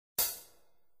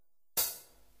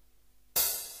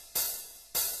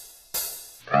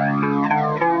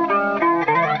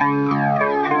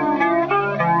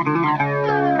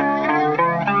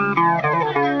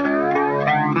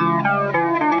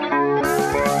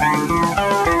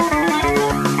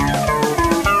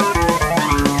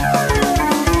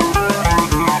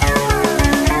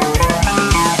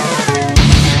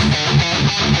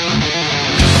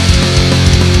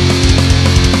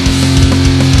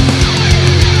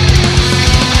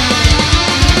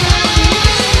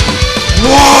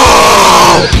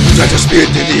Such a spit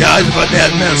in the eyes of a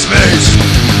dead man's face.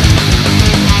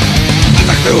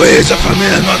 Attack the ways of a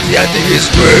man not yet in his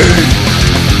grave.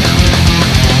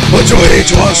 But your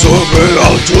age was over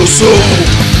all too soon.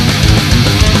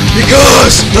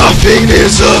 Because nothing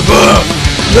is over,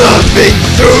 nothing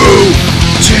through,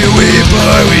 till we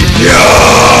bury you.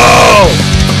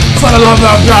 For the love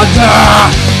of brother,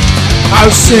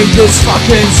 I'll sing this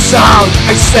fucking song.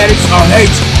 Aesthetics or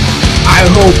hate, I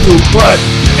hope you put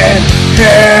in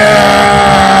hell.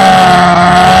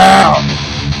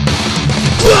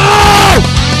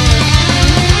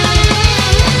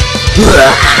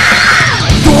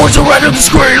 The words are right on the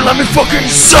screen, let me fucking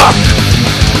suck.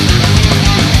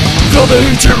 Feel the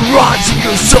heat and rising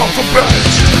yourself a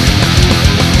bitch.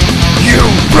 You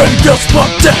bring us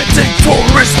pathetic for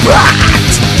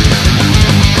respect,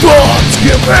 but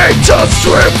give me just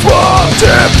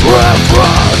reported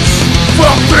preference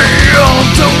from beyond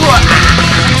the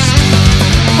rest.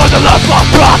 For the love of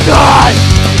brother,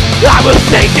 I will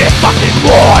sing this fucking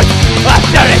word.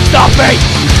 Aesthetics of me,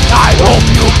 I hope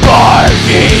you burn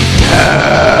in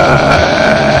hell.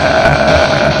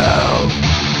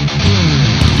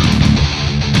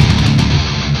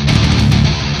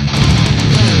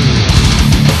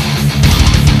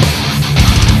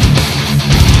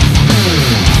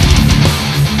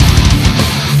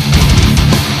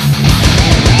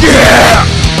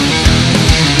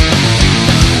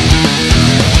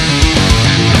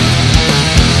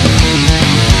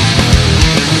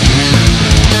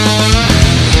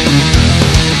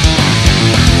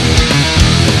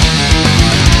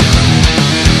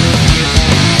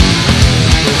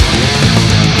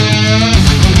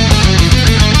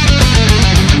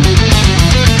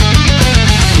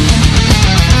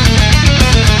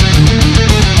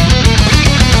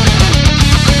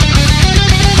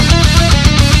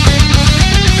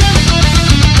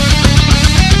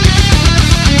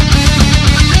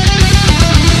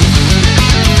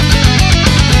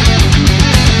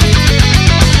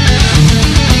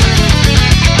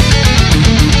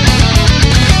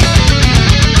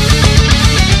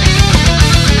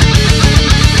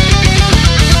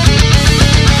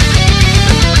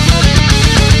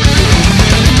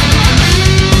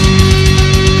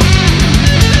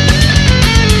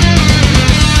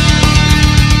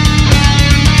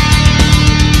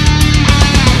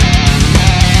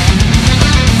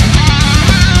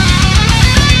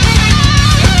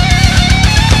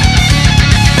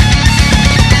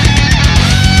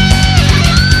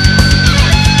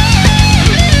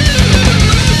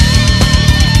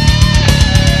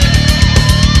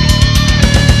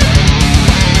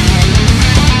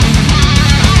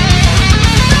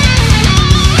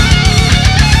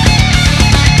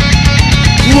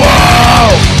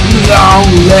 Long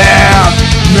live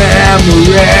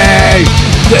memory,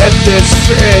 let this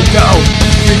freedom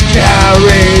to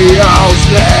carry on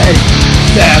stay.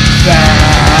 That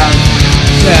band,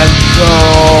 that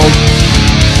gold,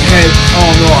 head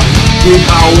honor, we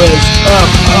always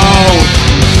uphold.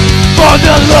 For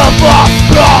the love of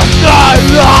brother,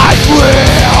 I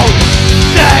will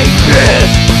save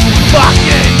this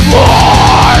fucking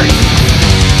war.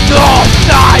 No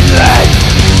silence,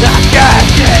 not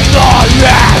getting on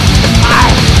rest.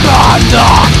 I'm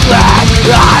gonna let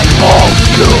I hope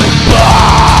you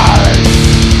burn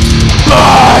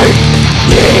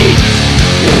in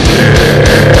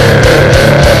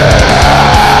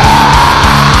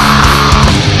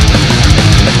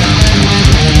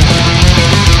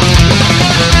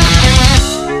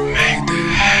Make the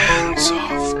hands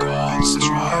of God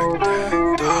strike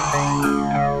them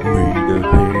down. May the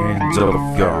hands of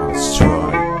God strike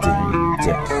them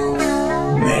down.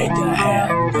 May the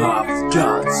hand of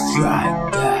God strike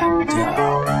them down.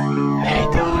 May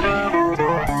the hand of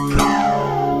God strike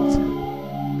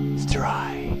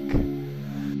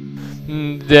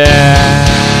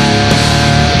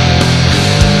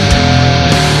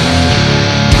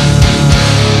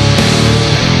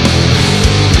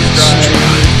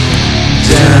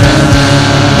down.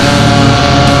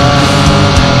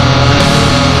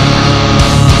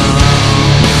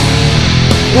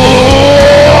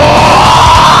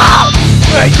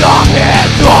 May the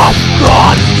hand of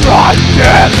God strike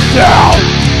them down.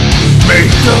 May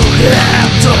the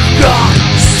hand of God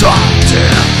strike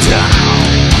them down.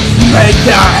 May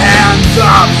the hands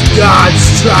of God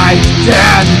strike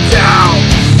them down.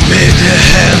 May the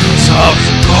hand